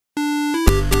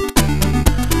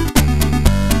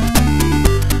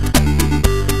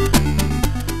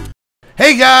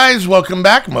Hey guys, welcome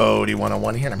back. Modi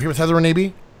 101 here, and I'm here with Heather and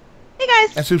AB. Hey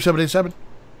guys. And Soup 787.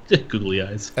 Googly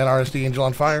eyes. And RSD Angel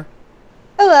on Fire.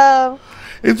 Hello.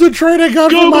 It's a trait I got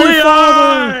from my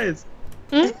father.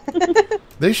 Eyes!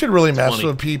 They should really mess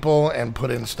with people and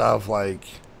put in stuff like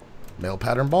male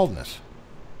pattern baldness.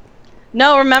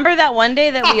 No, remember that one day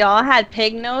that we all had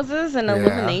pig noses and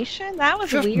elimination? That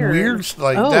was just weird. Weird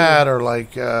like that, or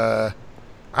like, I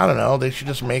don't know, they should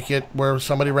just make it where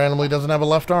somebody randomly doesn't have a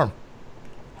left arm.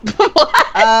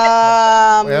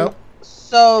 What?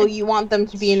 So you want them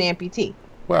to be an amputee?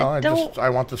 Well, I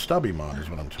want the stubby mod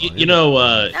is what I'm telling you. You know,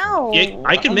 no.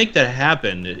 I can make that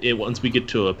happen once we get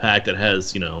to a pack that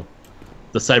has, you know,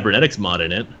 the cybernetics mod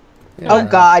in it. Yeah. Oh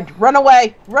God, run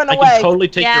away, run away. I can totally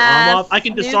take your arm off. I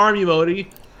can disarm you,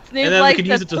 Modi. Snoop and then likes we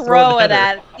can use it to throw it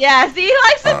at. Yeah, see, he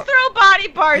likes to throw body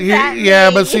parts at me. Yeah,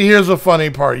 but see, here's the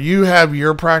funny part. You have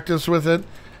your practice with it.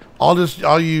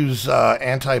 I'll use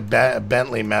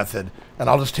anti-Bentley method, and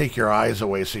I'll just take your eyes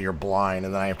away so you're blind,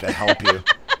 and then I have to help you.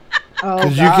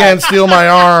 Because you can't steal my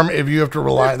arm if you have to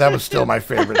rely. That was still my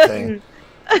favorite thing.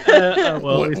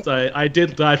 Well, at least I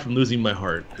did die from losing my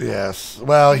heart. Yes.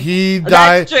 Well, he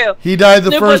died. That's true. He died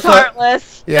the Snoop first was time.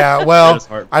 Heartless. Yeah.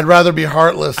 Well, I'd rather be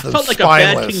heartless than felt like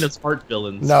spineless. a bad Kingdom's Heart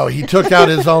villains. No, he took out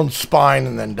his own spine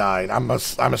and then died. I'm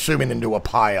assuming into a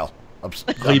pile.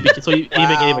 So he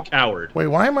became a coward. Wait,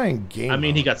 why am I in game? I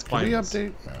mean, he got spineless.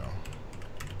 spineless. Did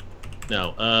we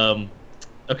update? No.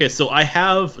 Okay, so I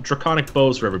have draconic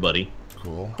bows for everybody.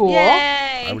 Cool.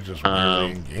 Yay! I was just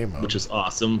really in game mode. Which is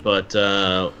awesome, but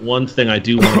one thing I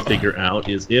do want to figure out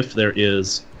is if there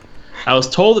is... I was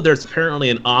told that there's apparently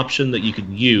an option that you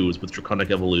could use with Draconic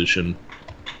Evolution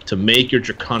to make your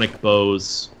draconic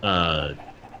bows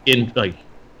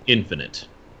infinite.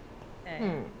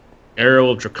 Okay. Arrow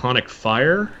of Draconic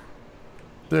Fire?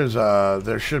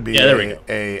 There should be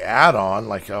a add-on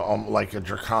like a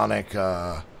draconic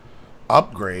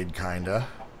upgrade kinda.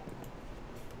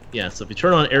 Yeah, so if you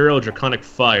turn on Arrow of Draconic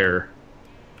Fire,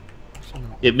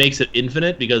 it makes it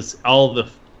infinite because all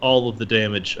of the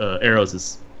damage arrows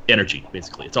is energy,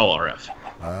 basically. It's all RF.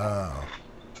 Oh.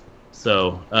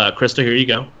 So, CHRISTA, here you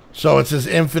go. So it's as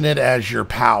infinite as your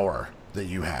power that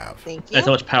you have. Thank you. That's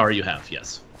how much power you have,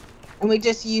 yes. And we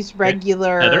just use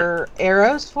regular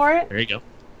arrows for it? There you go.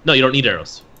 No, you don't need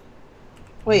arrows.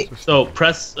 Wait. So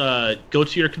press, go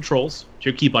to your controls,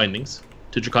 to your key bindings,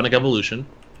 to Draconic Evolution,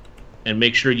 and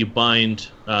make sure you bind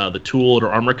the tool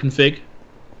or armor config.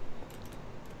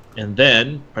 And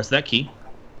then press that key.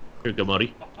 Here you go,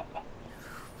 Modi.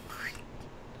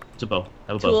 It's a bow.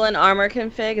 Have a bow. Tool and armor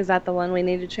config, is that the one we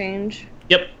need to change?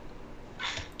 Yep.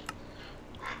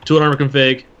 Tool and armor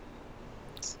config.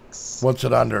 What's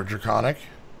it under? Draconic?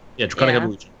 Yeah, Draconic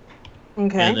Evolution.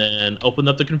 Okay. And then open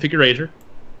up the configurator.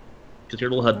 Get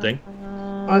your little HUD thing.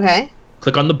 Okay.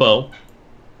 Click on the bow.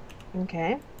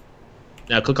 Okay.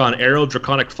 Now click on Arrow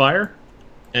Draconic Fire,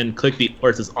 and click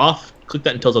where it says off. Click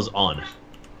that until it says on.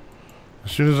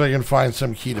 As soon as I can find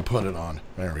some key to put it on.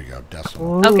 There we go.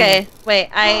 Decimal. Ooh. Okay, wait,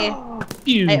 I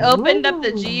opened up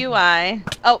the GUI.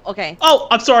 Oh, okay. Oh,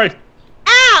 I'm sorry.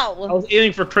 I Ow! was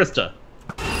aiming for CHRISTA.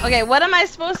 Okay, what am I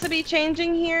supposed to be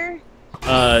changing here?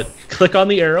 Click on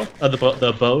the arrow of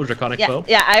the bow, Draconic bow.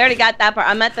 Yeah, I already got that part.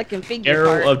 I'm at the configure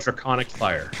Arrow part. of Draconic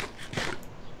Fire.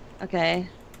 Okay.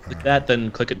 Click that, then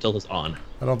click it until it's on.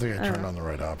 I don't think I turned on the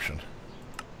right option.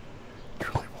 It's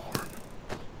really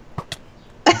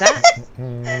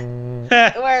warm.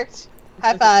 It worked.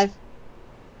 High five.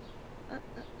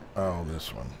 Oh,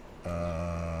 this one.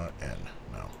 N.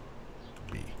 No.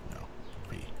 B. No.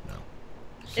 B. No.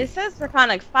 C, It says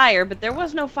Draconic Fire, but there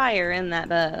was no fire in that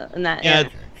Yeah,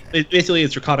 area. basically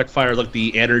it's Draconic Fire, like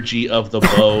the energy of the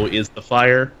bow is the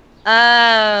fire. Oh,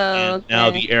 And okay.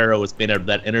 now the arrow is made out of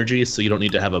that energy, so you don't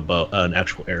need to have an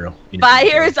actual arrow. You need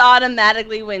Fire is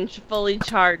automatically when fully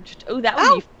charged. Oh, that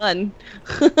would be fun.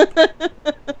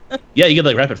 Yeah, you get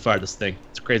like rapid fire this thing.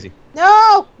 It's crazy.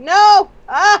 No! No!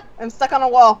 Ah! I'm stuck on a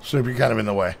wall. So you're kind of in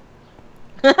the way.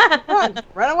 Run!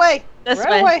 Run away! This Run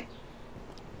way. away!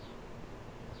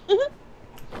 Do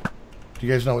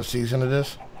you guys know what season it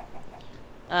is?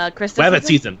 CHRISTA. Rabbit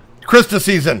season. CHRISTA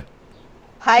season.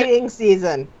 Hiding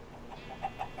season.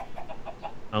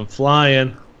 I'm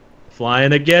flying.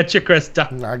 Flying to get you,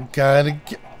 CHRISTA. I gotta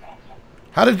get...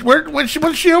 How did... was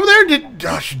she over there?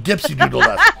 She dipsy-doodled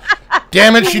us.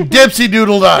 Damn it, she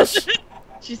dipsy-doodled us.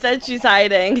 She said she's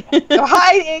hiding. You're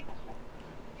hiding!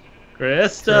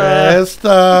 CHRISTA.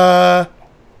 CHRISTA.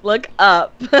 Look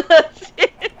up.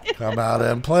 Come out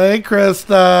and play,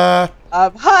 CHRISTA.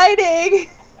 I'm hiding!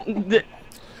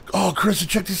 Oh, CHRISTA,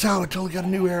 check this out. I totally got a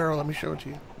new arrow. Let me show it to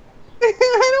you.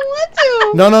 want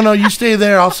to. No. You stay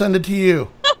there. I'll send it to you.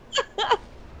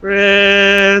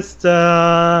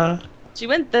 CHRISTA. She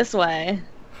went this way.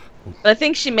 But I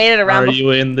think she made it around. Are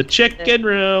you in the chicken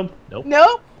room? Nope.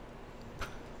 Nope.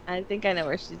 I think I know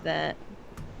where she's at.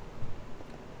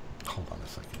 Hold on a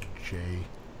second. J.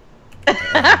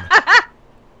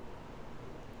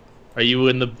 Are you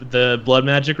in the blood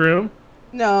magic room?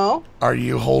 No. Are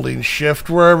you holding shift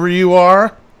wherever you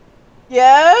are?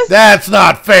 Yes. That's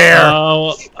not fair.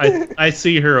 Oh, I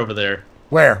see her over there.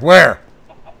 Where?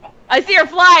 I see her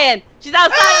flying. She's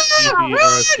outside.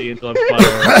 EBRC until I'm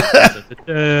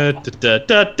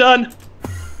fired. Done.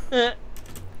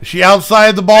 Is she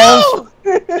outside the balls?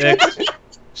 Next.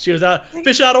 She was out.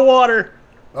 Fish out of water.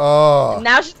 Oh.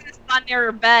 Now she's gonna spawn near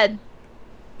her bed.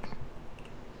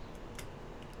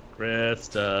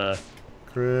 CHRISTA.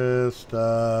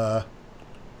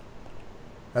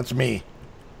 That's me.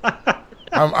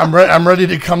 I'm ready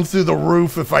to come through the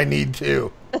roof if I need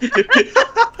to.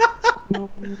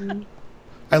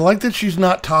 I like that she's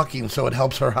not talking, so it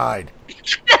helps her hide. No!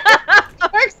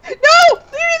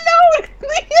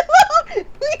 Leave me alone!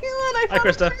 Hi,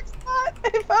 CHRISTA.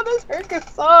 I found this herc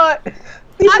spot.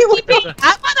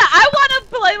 I wanna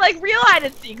play like real hide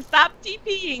and seek. Stop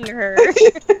TPing her.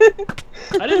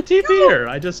 I didn't TP her.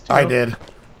 I just. I did.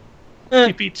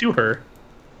 TP to her.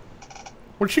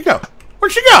 Where'd she go?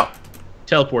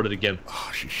 Teleported again.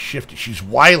 Oh, she's shifty. She's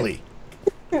wily.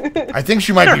 I think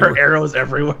she might be. Her arrows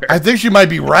everywhere. I think she might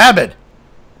be rabid.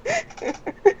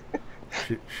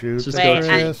 Shoot the Wait,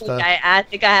 CHRISTA. I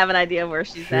think I have an idea where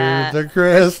she's at. Shoot the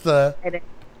CHRISTA.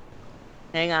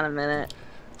 Hang on a minute.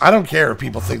 I don't care if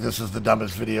people think this is the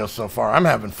dumbest video so far. I'm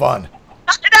having fun.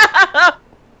 No,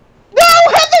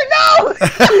 Heather, no!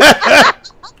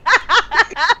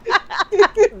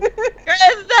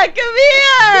 CHRISTA, come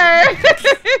here!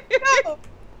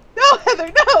 No,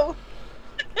 Heather, no!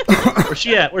 Where's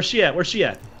she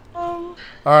at? All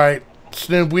right,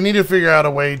 Snoop, we need to figure out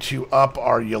a way to up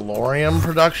our Yellorium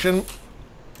production.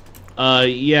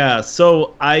 Yeah.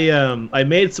 So I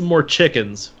made some more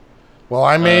chickens. Well,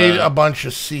 I made a bunch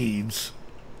of seeds.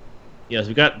 Yes,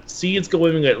 we got seeds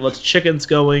going. We got lots of chickens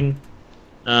going.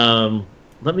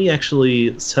 Let me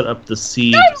actually set up the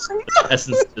seed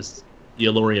essence this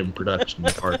Yellorium production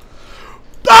part.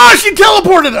 Ah, she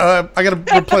teleported. I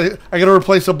gotta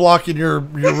replace a block in your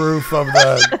roof of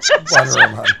the one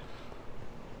room, hon.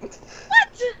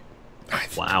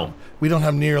 What? Wow. We don't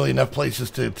have nearly enough places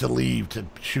to leave to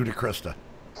shoot a CHRISTA.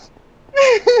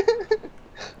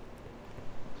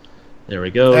 There we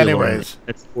go. Anyways,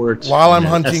 export, while I'm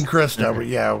hunting CHRISTA,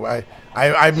 yeah,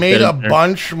 I made a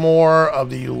bunch more of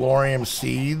the Yellorium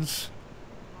seeds.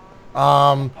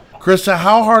 CHRISTA,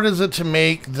 how hard is it to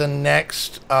make the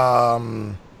next,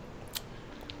 you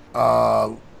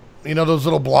know, those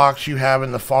little blocks you have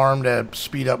in the farm to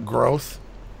speed up growth?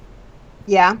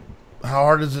 Yeah. How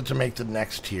hard is it to make the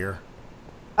next tier?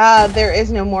 There is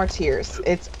no more tiers.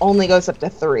 It only goes up to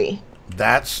 3.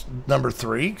 That's number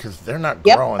 3? Because they're not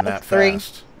growing that 3.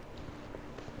 fast.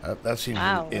 That seems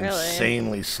Wow,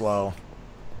 insanely slow.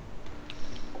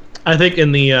 I think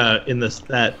in the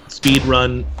that speed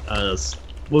run, what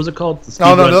was it called? The speed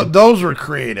No, those were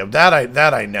creative. That I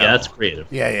know. Yeah, that's creative.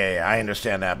 Yeah. I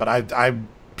understand that, but I've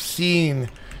seen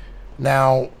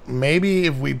now. Maybe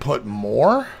if we put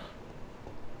more,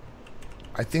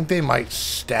 I think they might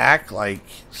stack like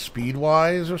speed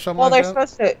wise or something. Well, like they're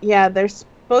supposed to. Yeah, they're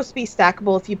supposed to be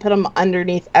stackable if you put them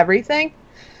underneath everything.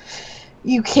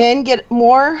 You can get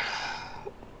more.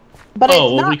 But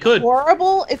it's not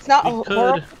horrible. It's not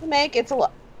horrible to make. It's a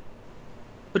lot.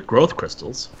 Put growth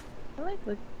crystals. I like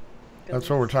the That's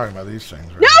what we're talking about. These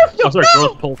things. Right? No, sorry,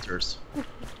 growth pulsers.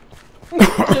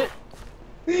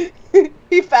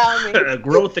 He found me. A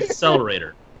growth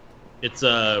accelerator. It's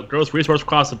a growth resource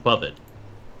cross above it.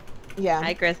 Yeah.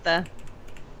 Hi, Krista.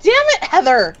 Damn it,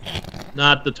 Heather.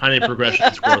 Not the tiny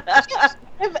progressions growth. I can't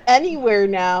live anywhere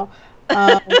now.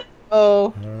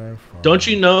 Oh. Don't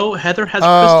you know Heather has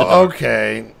Oh, Krista?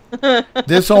 okay.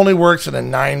 This only works in a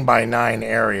 9x9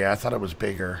 area. I thought it was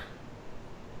bigger.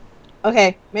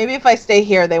 Okay, maybe if I stay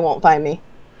here, they won't find me.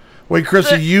 Wait,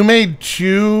 Krista, you made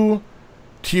 2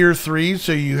 tier 3s,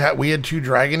 so we had 2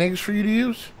 dragon eggs for you to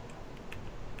use?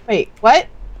 Wait, what?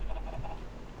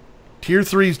 Tier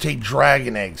 3s take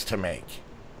dragon eggs to make.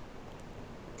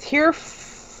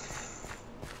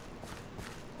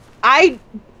 I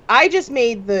just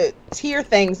made the tier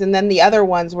things, and then the other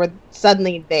ones were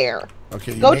suddenly there.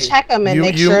 Okay, go check them and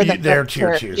make sure that they're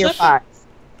tier 2s. 5s.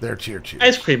 They're tier 2s.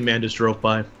 Ice cream man just drove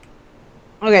by.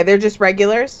 Okay, they're just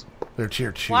regulars. They're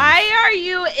tier 2. Why are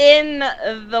you in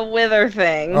the wither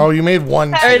thing? Oh, you made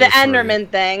one or the Enderman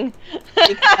thing.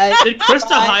 Did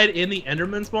Krista hide in the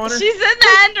Enderman spawner? She's in the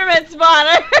Enderman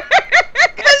spawner.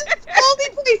 Because it's the only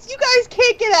place you guys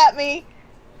can't get at me.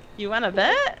 You want to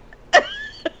bet?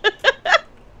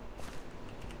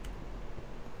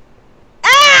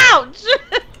 Ouch!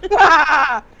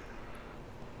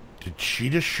 Did she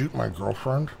just shoot my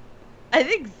girlfriend? I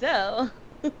think so.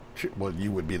 Well,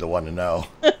 you would be the one to know.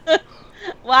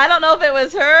 Well, I don't know if it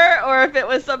was her or if it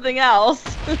was something else.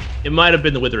 It might have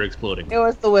been the wither exploding. It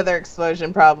was the wither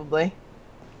explosion, probably.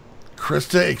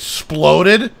 Krista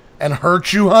exploded and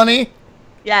hurt you, honey?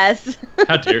 Yes.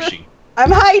 How dare she?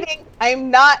 I'm hiding. I'm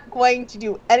not going to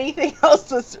do anything else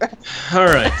this rest.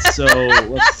 Alright, so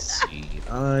let's see.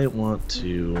 I want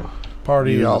to...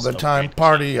 Party all the time,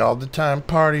 party all the time,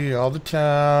 party all the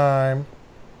time.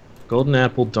 Golden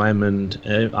apple, diamond,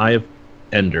 eye of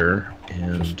ender,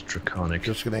 and draconic.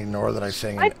 Just gonna ignore that I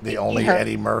sang the only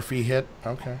Eddie Murphy hit.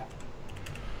 Okay.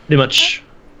 Pretty much.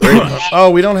 Oh,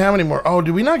 we don't have any more. Oh,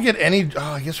 did we not get any?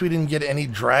 Oh, I guess we didn't get any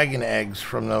dragon eggs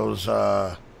from those.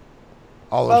 All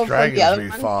those dragons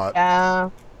we fought. Yeah.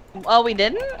 Oh, we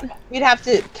didn't? We'd have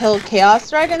to kill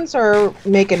chaos dragons or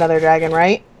make another dragon,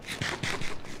 right?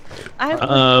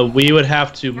 We would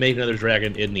have to make another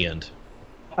dragon in the end.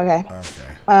 Okay.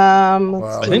 Okay.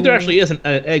 Well, I think there actually is an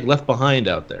egg left behind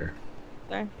out there.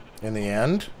 Sorry. In the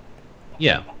end?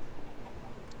 Yeah.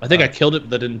 I think I killed it,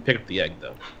 but didn't pick up the egg,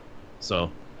 though.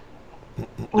 So,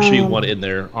 there should be one in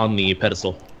there on the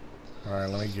pedestal.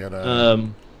 Alright, let me get a...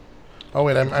 oh,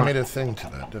 wait, I made a thing to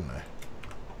that, didn't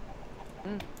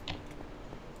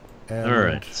I?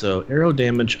 Alright, so arrow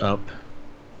damage up.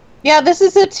 Yeah, this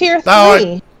is a tier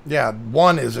 3. Yeah,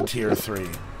 one is a tier 3.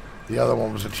 The other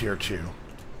one was a tier 2.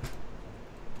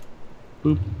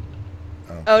 Boop.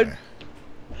 Okay.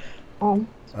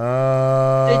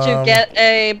 Did you get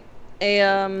a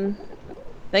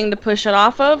thing to push it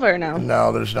off of, or no?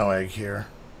 No, there's no egg here.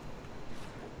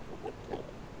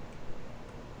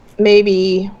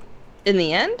 Maybe. In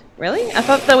the end? Really? I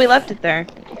thought that we left it there.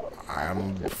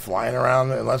 I'm flying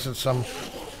around unless it's some...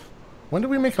 When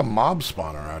did we make a mob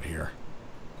spawner out here?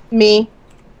 Me.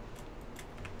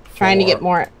 Trying to get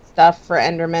more stuff for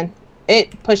Enderman.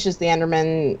 It pushes the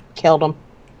Enderman, killed them.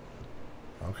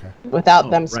 Okay. Without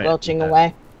them squelching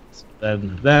away.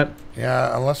 Then that.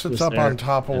 Yeah, unless it's up on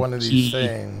top of one of these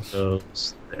things.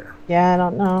 Goes there. Yeah, I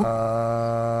don't know.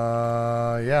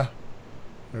 Yeah.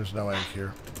 There's no egg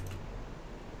here.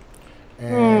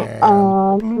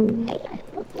 And...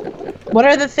 what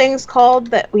are the things called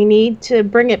that we need to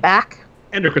bring it back?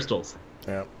 Ender crystals.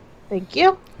 Yeah. Thank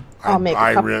you. I'll make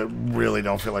a couple. really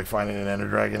don't feel like finding an ender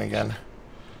dragon again.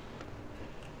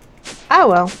 I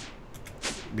will.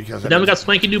 Because now we got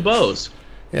swanky new bows.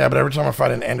 Yeah, but every time I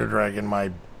find an ender dragon, my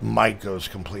mic goes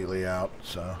completely out.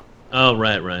 So. Oh,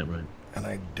 right. And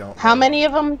I don't. How many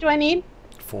of them do I need?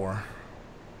 4.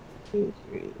 2,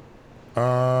 3.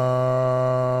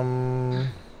 I mean,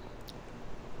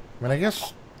 I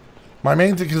guess my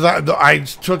main thing, because I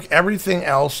took everything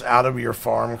else out of your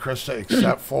farm, Krista,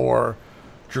 except for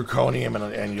draconium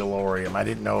and yellorium. I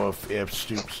didn't know if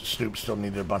Snoop still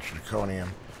needed a bunch of draconium,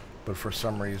 but for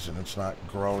some reason it's not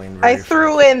growing very I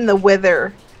threw in the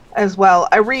wither as well.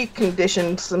 I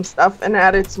reconditioned some stuff and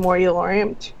added some more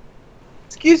yellorium.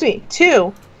 Excuse me,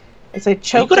 2. As I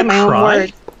choked on my own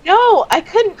words. No, I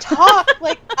couldn't talk.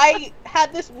 Like, I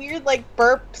had this weird, like,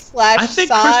 burp / I think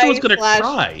sigh Krista was gonna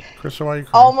cry. Krista, why are you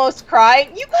crying? Almost crying.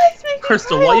 You guys make me Krista,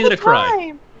 cry why are you all gonna the cry?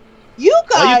 time. You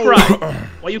guys.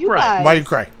 Why you cry? Why you cry? guys. Why you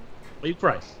cry? Why you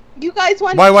cry? You guys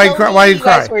wanted Why to you kill cry? me. Why you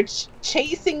guys cry? were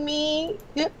chasing me.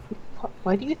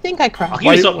 Why do you think I cried? I'll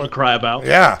give you something to cry about.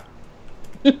 Yeah.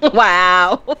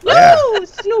 Wow. Yeah. Woo,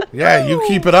 Snoop. Yeah, you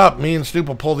keep it up. Me and Snoop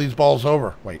will pull these balls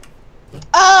over. Wait.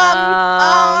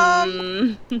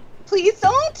 Please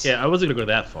don't. Yeah, I wasn't gonna go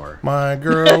that far. My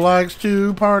girl likes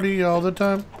to party all the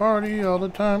time, party all the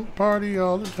time, party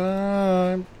all the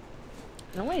time.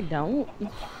 No, I don't.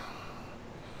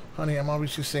 Honey, I'm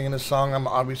obviously singing this song. I'm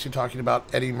obviously talking about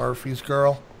Eddie Murphy's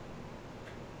girl.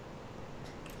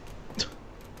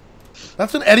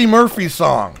 That's an Eddie Murphy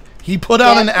song. He put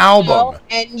out an album.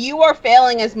 And you are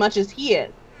failing as much as he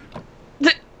is.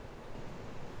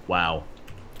 Wow.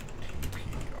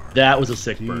 That was a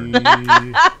sick burn.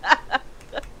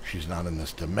 She's not in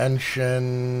this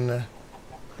dimension.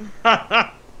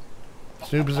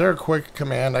 Snoop, is there a quick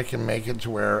command I can make it to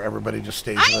where everybody just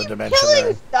stays in the dimension? I'm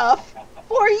killing stuff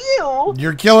for you.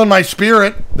 You're killing my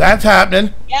spirit. That's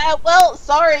happening. Yeah, well,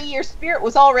 sorry, your spirit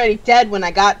was already dead when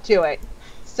I got to it.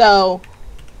 So...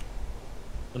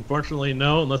 Unfortunately,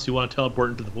 no, unless you want to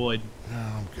teleport into the void. No,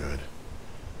 I'm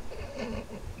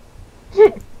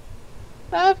good.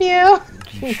 Love you.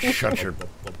 Shut your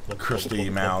crusty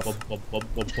mouth.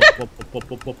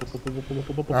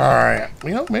 Alright.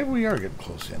 You know, maybe we are getting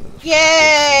close to the end of this.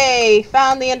 Yay!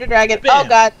 Found the Ender Dragon. Bam. Oh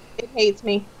god, it hates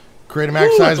me. Create a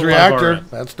max size reactor.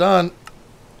 That's done.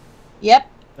 Yep.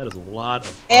 That is a lot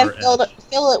of And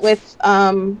fill it with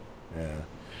Yeah.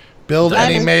 Build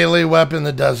any melee weapon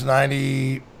that does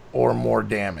 90 or more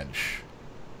damage.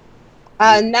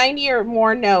 90 or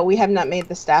more. No, we have not made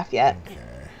the staff yet. Okay.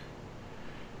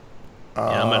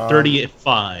 Yeah, I'm at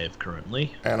 35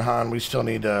 currently. And Han, we still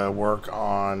need to work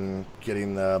on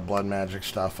getting the blood magic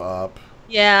stuff up.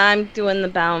 Yeah, I'm doing the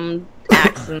bound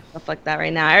axe and stuff like that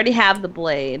right now. I already have the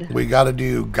blade. We got to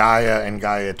do Gaia and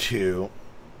Gaia 2.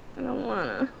 I don't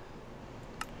wanna.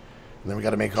 And then we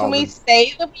got to make all. Can we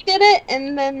say that we did it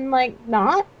and then like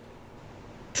not?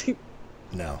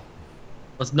 No.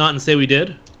 Let's not and say we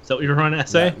did. Is that what you're trying to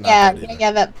say? Yeah,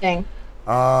 that thing.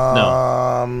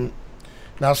 No.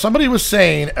 Now somebody was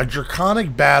saying a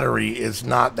draconic battery is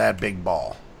not that big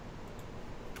ball.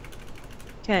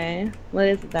 Okay, what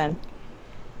is it then?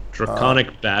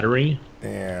 Draconic battery.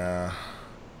 Yeah.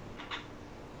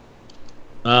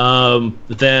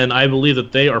 Then I believe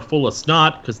that they are full of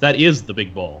snot because that is the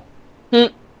big ball.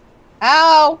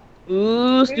 Ow!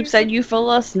 Ooh, Snoop said you full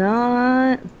of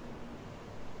snot.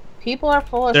 People are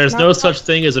full of There's snot. no such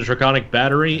thing as a draconic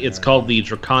battery. It's called the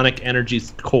draconic energy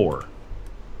core.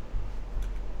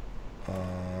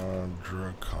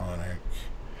 Draconic.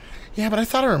 Yeah, but I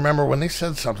thought I remember when they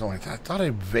said something like that. I thought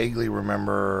I vaguely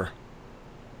remember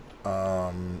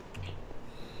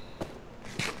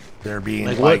there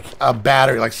being like a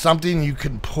battery, like something you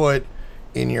can put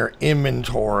in your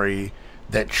inventory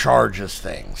that charges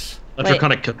things. A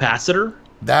draconic capacitor?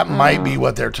 That might be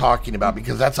what they're talking about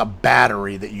because that's a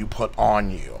battery that you put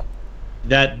on you.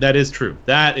 That is true.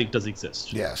 That it does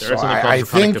exist. Yes, There is so something called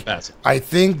draconic capacitor. I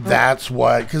think that's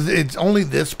what, because it's only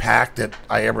this pack that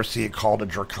I ever see it called a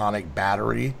draconic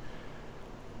battery.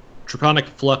 Draconic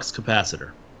flux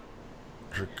capacitor.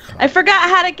 I forgot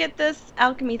how to get this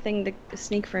alchemy thing to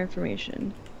sneak for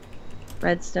information.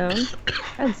 Redstone.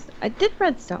 I did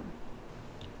redstone.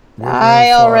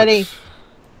 I already.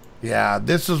 Yeah,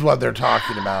 this is what they're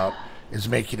talking about, is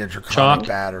making a draconic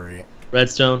battery.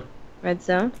 Redstone.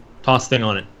 Redstone? Toss thing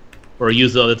on it. Or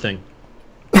use the other thing.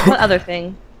 What other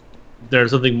thing? There's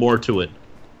something more to it.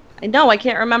 I know, I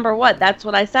can't remember what. That's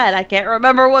what I said. I can't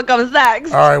remember what comes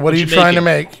next. Alright, what are you trying to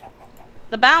make?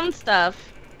 The bound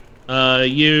stuff.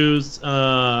 Use,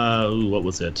 what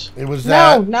was it? It was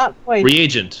that. No, not quite.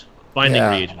 Reagent. Binding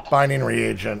reagent. Binding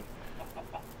reagent.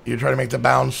 You try to make the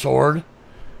bound sword?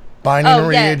 Binding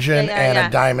reagent and a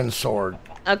diamond sword.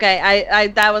 Okay, I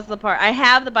that was the part. I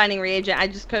have the binding reagent. I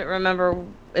just couldn't remember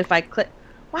if I click.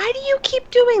 Why do you keep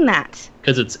doing that?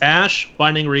 Because it's ash,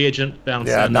 binding reagent, bound.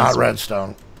 Yeah, not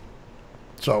redstone.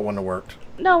 So it wouldn't have worked.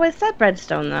 No, it said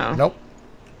redstone though. Nope.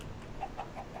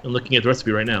 I'm looking at the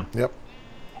recipe right now. Yep.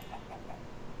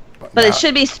 But it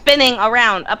should be spinning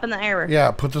around, up in the air. Yeah,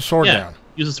 put the sword down.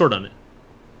 Use a sword on it.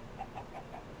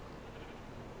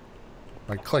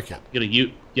 Like, click it. Get a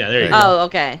U. Yeah, there you go. Oh,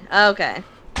 okay. Okay.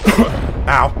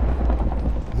 Ow.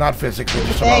 Not physically,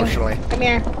 just emotionally. Come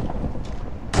here.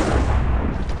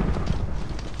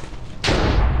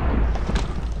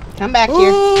 Come back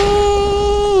here.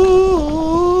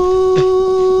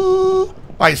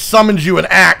 I summoned you an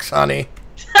axe, honey.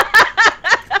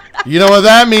 You know what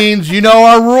that means. You know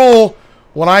our rule.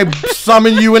 When I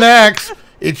summon you an axe,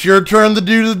 it's your turn to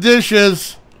do the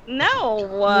dishes. No.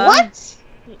 What?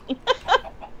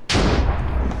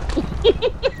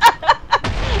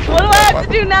 What do I have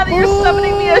to do now that you're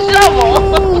summoning me a shovel?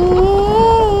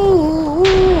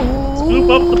 Scoop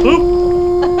up the poop.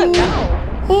 No.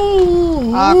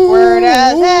 Awkward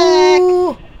as heck.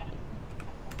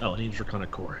 Oh, I need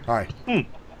draconic core. Hi.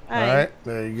 Alright,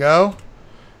 there you go.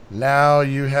 Now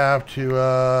you have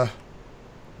to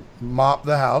mop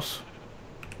the house.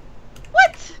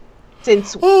 What?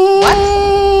 Since what?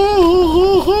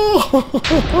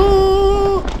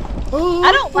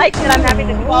 I don't like that I'm having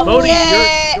to call. Bodhi,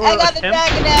 Yay! your I got the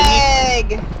dragon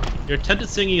egg. Your attempted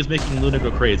singing is making Luna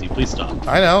go crazy. Please stop.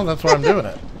 I know, that's why I'm doing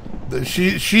it.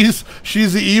 She's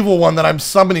the evil one that I'm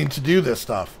summoning to do this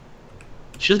stuff.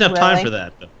 She doesn't have time for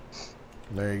that. Though.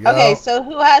 There you go. Okay, so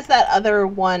who has that other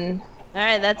one?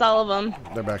 Alright, that's all of them.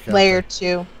 They're back out Layer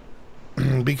 2.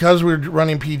 Because we're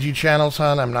running PG channels,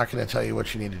 hon, I'm not going to tell you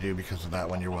what you need to do because of that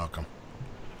one. You're welcome.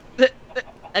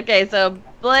 Okay, so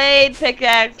blade,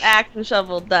 pickaxe, axe, and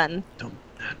shovel done. I'm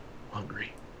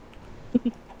hungry.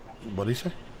 What did he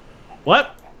say?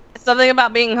 What? Something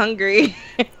about being hungry.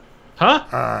 Huh?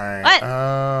 All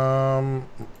right.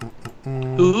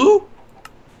 What? Who?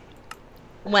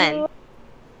 When?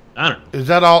 I don't know. Is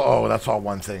that all? Oh, that's all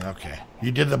one thing. Okay.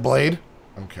 You did the blade?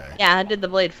 Okay. Yeah, I did the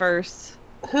blade first.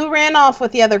 Who ran off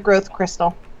with the other growth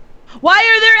crystal? Why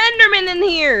are there Endermen in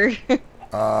here?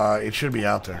 It should be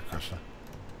out there, Krista.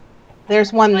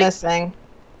 There's one missing.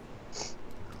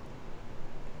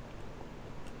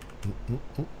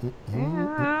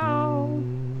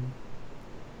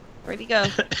 Where'd he go?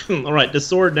 All right, the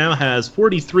sword now has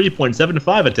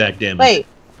 43.75 attack damage. Wait,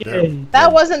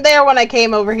 that wasn't there when I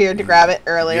came over here to grab it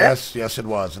earlier. Yes, it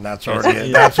was, and that's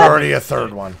already a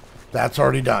third one. That's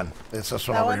already done. It's this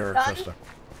one over here, Krista.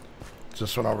 It's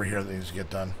this one over here that needs to get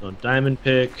done. So diamond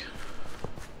pick,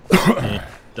 and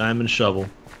diamond shovel.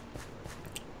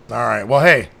 All right. Well,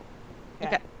 hey,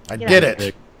 Okay. I did it.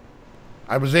 Pick.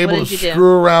 I was able to did you do?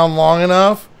 screw around long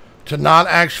enough to not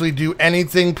actually do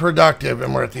anything productive,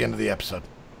 and we're at the end of the episode.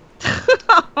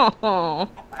 Oh.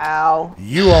 Wow.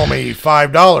 You owe me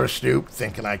 $5, Snoop,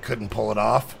 thinking I couldn't pull it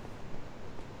off.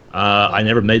 I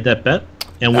never made that bet,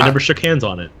 and we never shook hands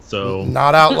on it. So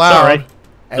Not out loud. sorry.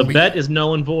 And The bet is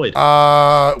null and void.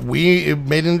 we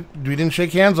didn't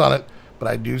shake hands on it, but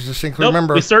I do distinctly Nope,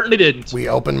 remember we certainly didn't. we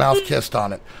open mouth kissed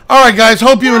on it. All right, guys.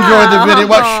 Hope you enjoyed the video.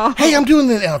 Well, hey, I'm doing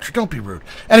the outro. Don't be rude.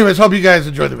 Anyways, hope you guys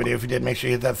enjoyed the video. If you did, make sure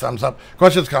you hit that thumbs up.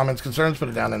 Questions, comments, concerns, put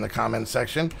it down in the comments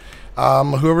section.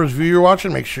 Whoever's view you're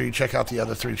watching, make sure you check out the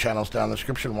other 3 channels down in the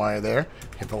description while you're there.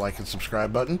 Hit the like and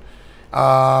subscribe button.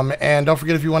 And don't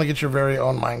forget, if you want to get your very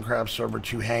own Minecraft server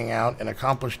to hang out and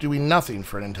accomplish doing nothing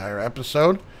for an entire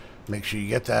episode, make sure you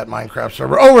get that Minecraft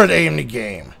server over at Aim the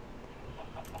Game.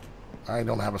 I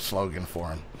don't have a slogan for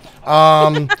him.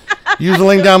 Use the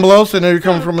link down below so I know you're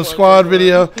coming from a squad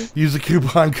video. Use the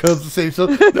coupon code to save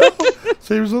some. No,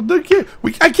 save yourself.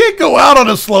 I can't go out on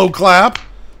a slow clap.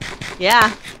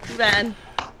 Yeah, too bad.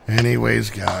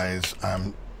 Anyways, guys,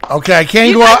 okay. I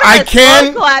can go out. I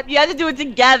can. Clap. You have to do it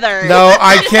together. No,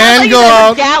 I can go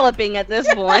out. Galloping at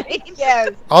this point.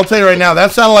 Yes. I'll tell you right now.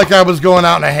 That sounded like I was going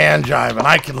out in a hand jive, and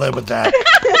I can live with that.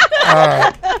 All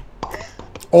right.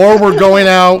 Or we're going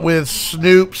out with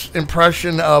Snoop's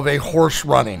impression of a horse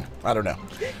running. I don't know.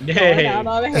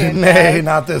 Nay,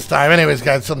 not this time. Anyways,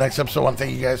 guys, till next episode, I want to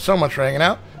thank you guys so much for hanging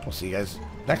out. We'll see you guys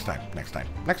next time. Bye.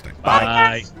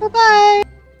 Bye. Bye-bye.